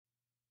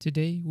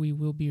Today we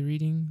will be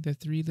reading the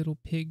Three Little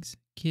Pigs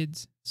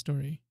kids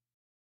story.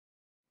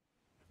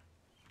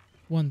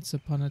 Once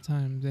upon a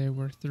time there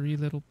were three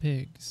little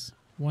pigs.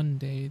 One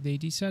day they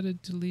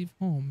decided to leave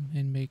home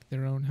and make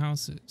their own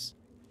houses.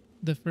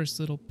 The first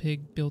little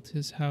pig built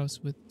his house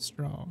with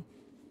straw.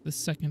 The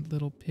second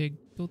little pig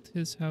built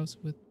his house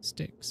with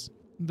sticks.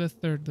 The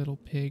third little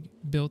pig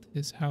built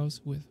his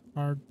house with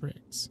hard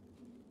bricks.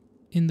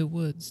 In the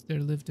woods there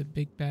lived a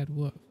big bad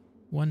wolf.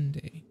 One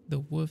day, the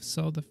wolf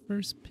saw the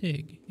first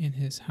pig in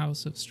his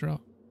house of straw.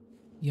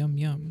 Yum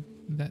yum,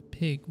 that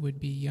pig would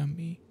be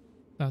yummy,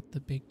 thought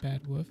the big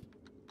bad wolf.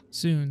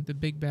 Soon the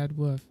big bad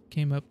wolf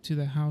came up to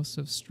the house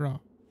of straw.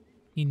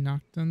 He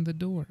knocked on the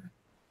door,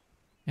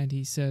 and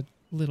he said,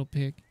 little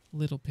pig,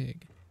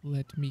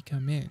 let me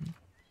come in."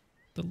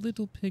 The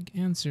little pig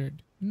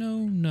answered,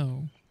 "No,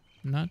 no,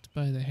 not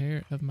by the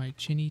hair of my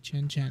chinny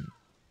chin chin."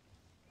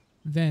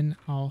 "Then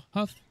I'll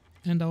huff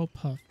and I'll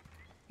puff,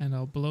 and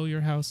I'll blow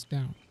your house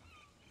down,"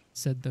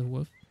 said the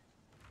wolf.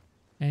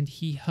 And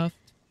he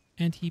huffed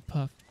and he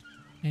puffed,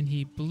 and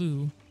he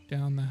blew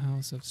down the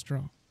house of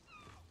straw.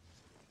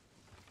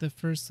 The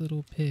first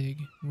little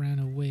pig ran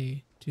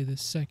away to the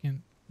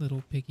second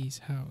little piggy's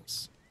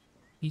house.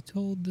 He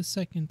told the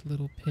second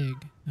little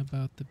pig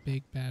about the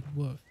big bad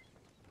wolf.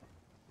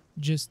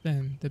 Just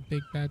then the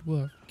big bad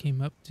wolf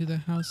came up to the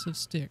house of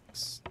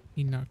sticks.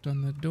 He knocked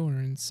on the door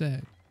and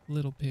said,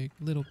 little pig,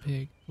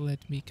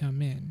 let me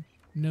come in."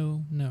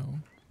 "No, no,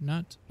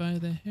 not by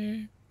the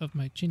hair of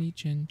my chinny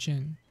chin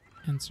chin,"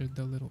 answered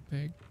the little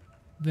pig.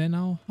 "Then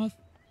I'll huff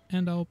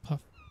and I'll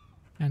puff,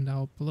 and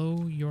I'll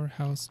blow your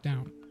house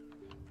down,"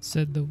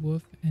 said the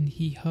wolf, and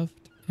he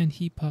huffed and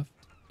he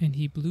puffed, and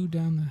he blew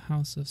down the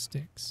house of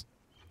sticks.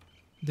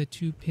 The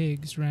two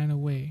pigs ran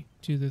away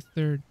to the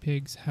third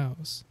pig's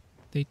house.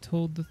 They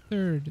told the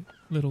third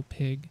little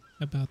pig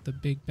about the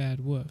big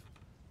bad wolf.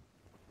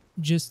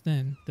 Just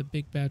then the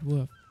big bad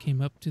wolf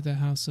came up to the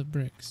house of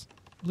bricks.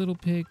 Little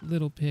pig,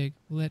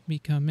 let me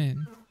come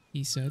in,"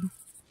 he said.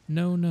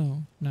 "No,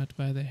 no, not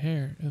by the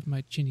hair of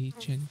my chinny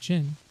chin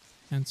chin,"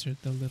 answered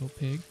the little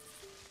pig.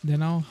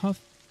 "Then I'll huff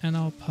and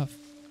I'll puff,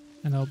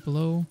 and I'll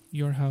blow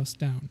your house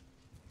down,"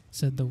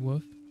 said the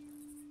wolf.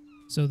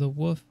 So the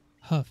wolf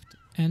huffed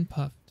and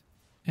puffed,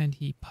 and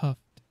he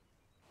puffed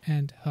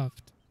and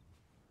huffed,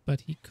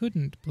 but he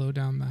couldn't blow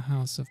down the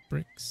house of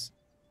bricks.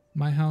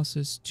 "My house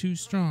is too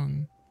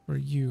strong for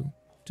you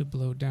to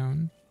blow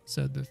down,"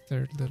 said the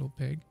third little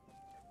pig.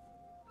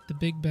 The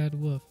big bad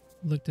wolf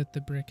looked at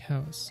the brick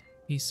house.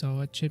 He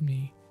saw a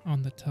chimney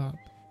on the top.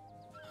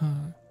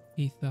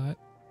 He thought,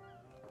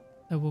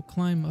 "I will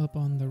climb up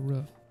on the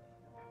roof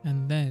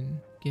and then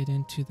get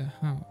into the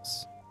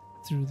house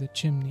through the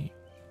chimney.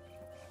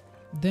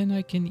 Then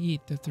I can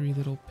eat the three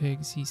little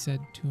pigs," he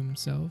said to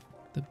himself.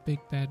 The big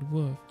bad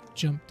wolf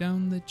jumped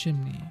down the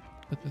chimney,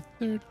 but the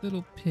third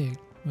little pig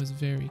was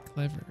very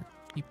clever.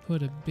 He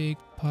put a big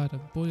pot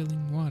of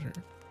boiling water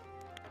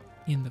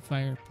in the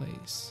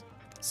fireplace.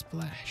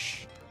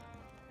 Splash!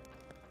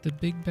 The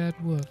big bad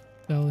wolf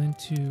fell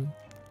into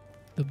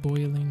the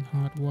boiling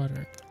hot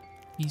water.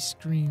 He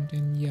screamed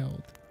and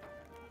yelled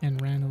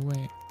and ran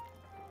away.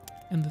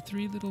 And the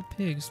three little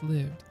pigs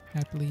lived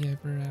happily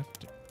ever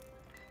after.